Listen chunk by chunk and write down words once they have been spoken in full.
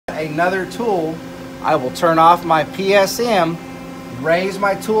another tool, I will turn off my PSM, raise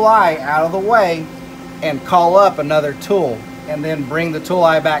my tool eye out of the way, and call up another tool, and then bring the tool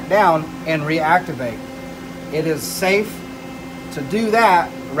eye back down and reactivate. It is safe to do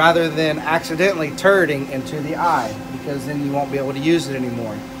that rather than accidentally turreting into the eye, because then you won't be able to use it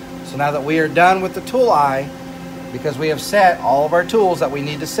anymore. So now that we are done with the tool eye, because we have set all of our tools that we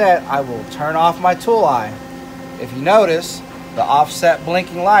need to set, I will turn off my tool eye. If you notice, the offset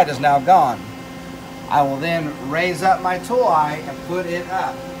blinking light is now gone. I will then raise up my tool eye and put it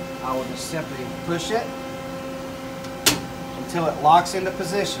up. I will just simply push it until it locks into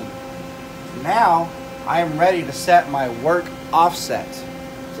position. Now I am ready to set my work offset.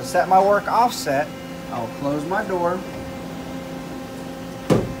 To set my work offset, I will close my door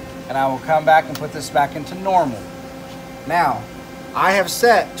and I will come back and put this back into normal. Now, I have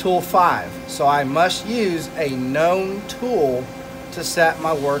set tool 5, so I must use a known tool to set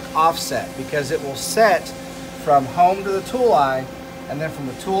my work offset, because it will set from home to the tool eye and then from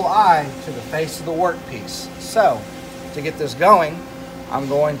the tool eye to the face of the workpiece. So, to get this going, I'm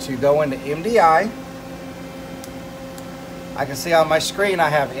going to go into MDI. I can see on my screen I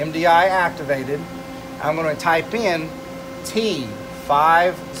have MDI activated. I'm going to type in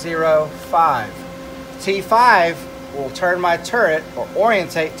T505. T5 will turn my turret or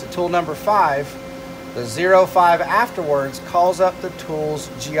orientate to tool number 5. The 05 afterwards calls up the tool's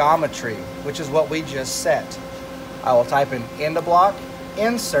geometry, which is what we just set. I will type in into block,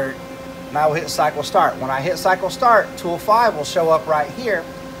 insert, and I will hit cycle start. When I hit cycle start, tool 5 will show up right here.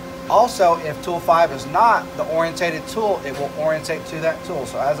 Also, if tool 5 is not the orientated tool, it will orientate to that tool.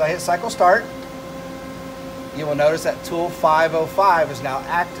 So as I hit cycle start, you will notice that tool 505 is now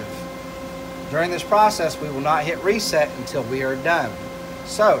active. During this process, we will not hit reset until we are done.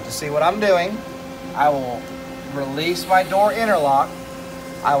 So, to see what I'm doing, I will release my door interlock.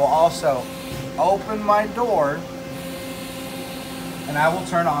 I will also open my door, and I will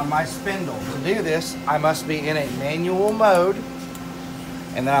turn on my spindle. To do this, I must be in a manual mode,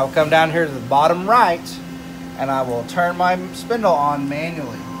 and then I will come down here to the bottom right, and I will turn my spindle on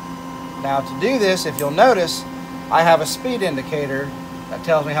manually. Now to do this, if you'll notice, I have a speed indicator that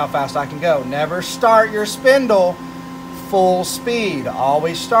tells me how fast I can go. Never start your spindle full speed.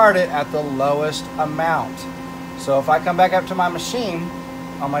 Always start it at the lowest amount. So if I come back up to my machine,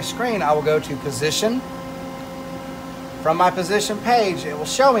 on my screen, I will go to position. From my position page, it will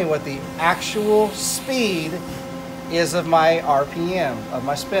show me what the actual speed is of my RPM, of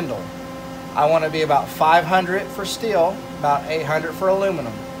my spindle. I want to be about 500 for steel, about 800 for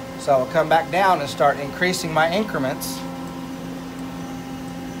aluminum. So I'll come back down and start increasing my increments.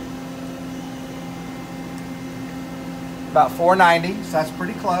 About 490, so that's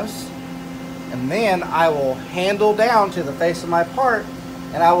pretty close. And then I will handle down to the face of my part,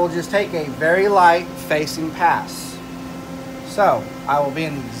 and I will just take a very light facing pass. So I will be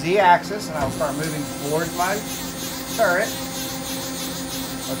in the Z-axis, and I will start moving towards my turret,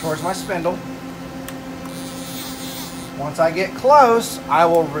 or towards my spindle. Once I get close, I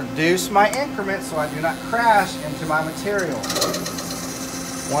will reduce my increment so I do not crash into my material.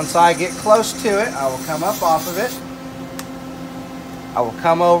 Once I get close to it, I will come up off of it. I will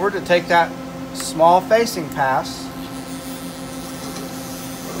come over to take that small facing pass.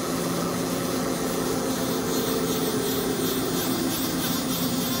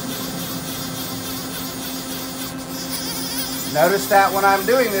 Notice that when I'm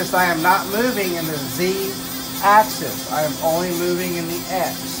doing this, I am not moving in the Z axis. I am only moving in the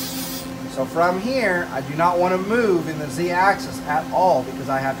X. So from here, I do not want to move in the Z axis at all, because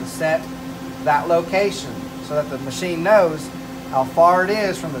I have to set that location so that the machine knows how far it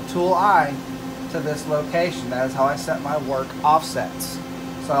is from the tool eye to this location. That is how I set my work offsets.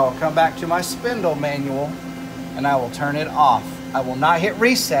 So I will come back to my spindle manual and I will turn it off. I will not hit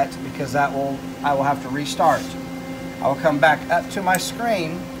reset, because I will have to restart. I will come back up to my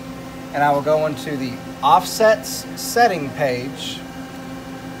screen and I will go into the offsets setting page.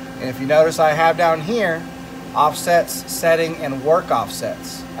 And if you notice, I have down here offsets, setting, and work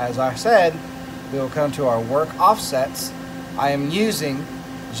offsets. As I said, we will come to our work offsets. I am using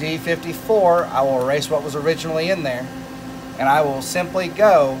G54. I will erase what was originally in there, and I will simply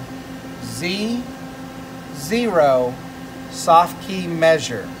go Z0 soft key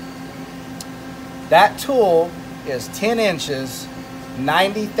measure. That tool is 10 inches,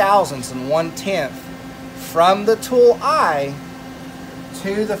 90 thousandths and 1/10 from the tool eye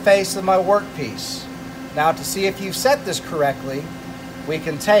to the face of my workpiece. Now, to see if you've set this correctly, we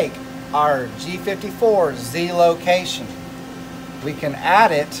can take our G54 Z location. We can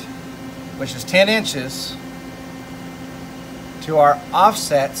add it, which is 10 inches, to to our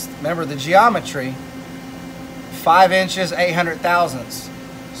offsets. Remember the geometry, 5 inches, 800 thousandths.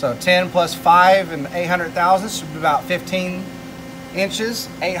 So 10 plus 5 and 800 thousandths should be about 15 inches,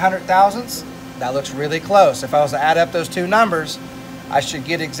 800 thousandths. That looks really close. If I was to add up those two numbers, I should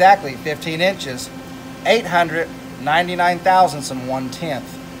get exactly 15 inches, 899 thousandths and 1/10.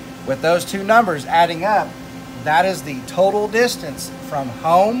 With those two numbers adding up, that is the total distance from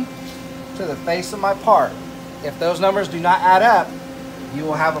home to the face of my part. If those numbers do not add up, you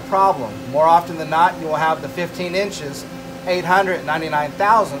will have a problem. More often than not, you will have the 15 inches, 899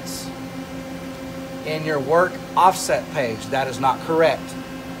 thousandths in your work offset page. That is not correct.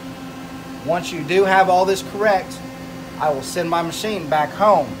 Once you do have all this correct, I will send my machine back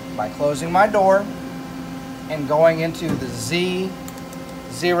home by closing my door and going into the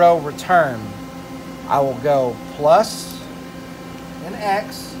Z0 return. I will go plus in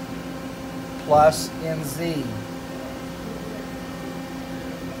X, plus in Z.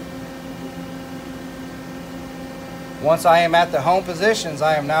 Once I am at the home positions,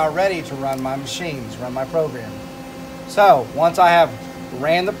 I am now ready to run my machines, run my program. So once I have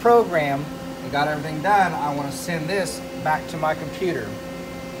ran the program and got everything done, I want to send this back to my computer.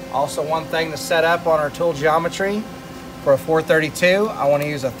 Also, one thing to set up on our tool geometry for a 432, I want to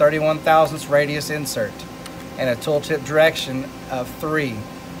use a 31 thousandths radius insert and a tooltip direction of 3.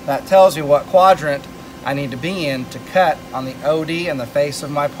 That tells you what quadrant I need to be in to cut on the OD and the face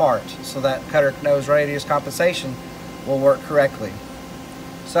of my part, so that cutter nose radius compensation will work correctly.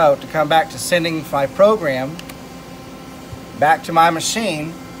 So to come back to sending my program back to my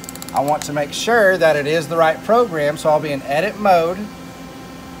machine, I want to make sure that it is the right program, so I'll be in edit mode,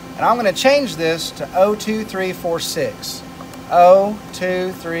 and I'm going to change this to 02346.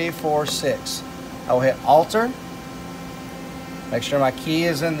 02346. I will hit Alter, make sure my key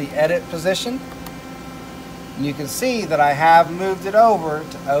is in the edit position, and you can see that I have moved it over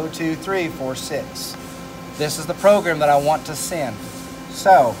to 02346. This is the program that I want to send.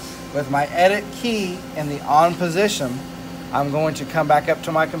 So with my edit key in the on position, I'm going to come back up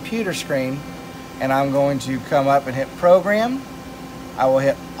to my computer screen, and I'm going to come up and hit Program. I will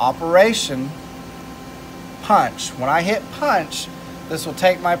hit Operation, Punch. When I hit Punch, this will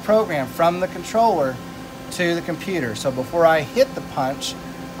take my program from the controller to the computer. So before I hit the punch,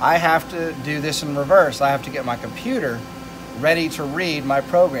 I have to do this in reverse. I have to get my computer ready to read my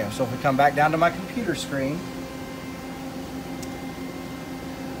program. So if we come back down to my computer screen,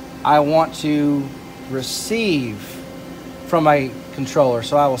 I want to receive from my controller.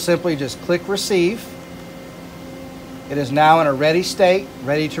 So I will simply just click Receive. It is now in a ready state,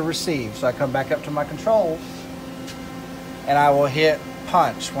 ready to receive. So I come back up to my controls and I will hit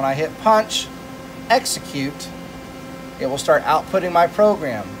Punch. When I hit Punch, Execute, it will start outputting my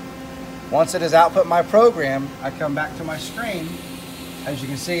program. Once it has output my program, I come back to my screen. As you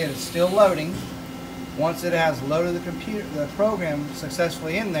can see, it's still loading. Once it has loaded the program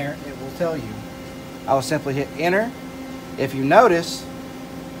successfully in there, it will tell you. I will simply hit Enter. If you notice,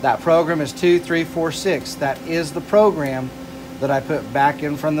 that program is 2346. That is the program that I put back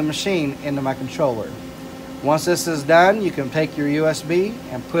in from the machine into my controller. Once this is done, you can take your USB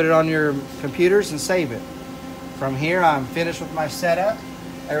and put it on your computers and save it. From here, I'm finished with my setup.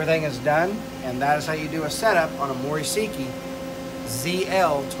 Everything is done, and that is how you do a setup on a Mori Seiki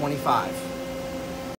ZL25.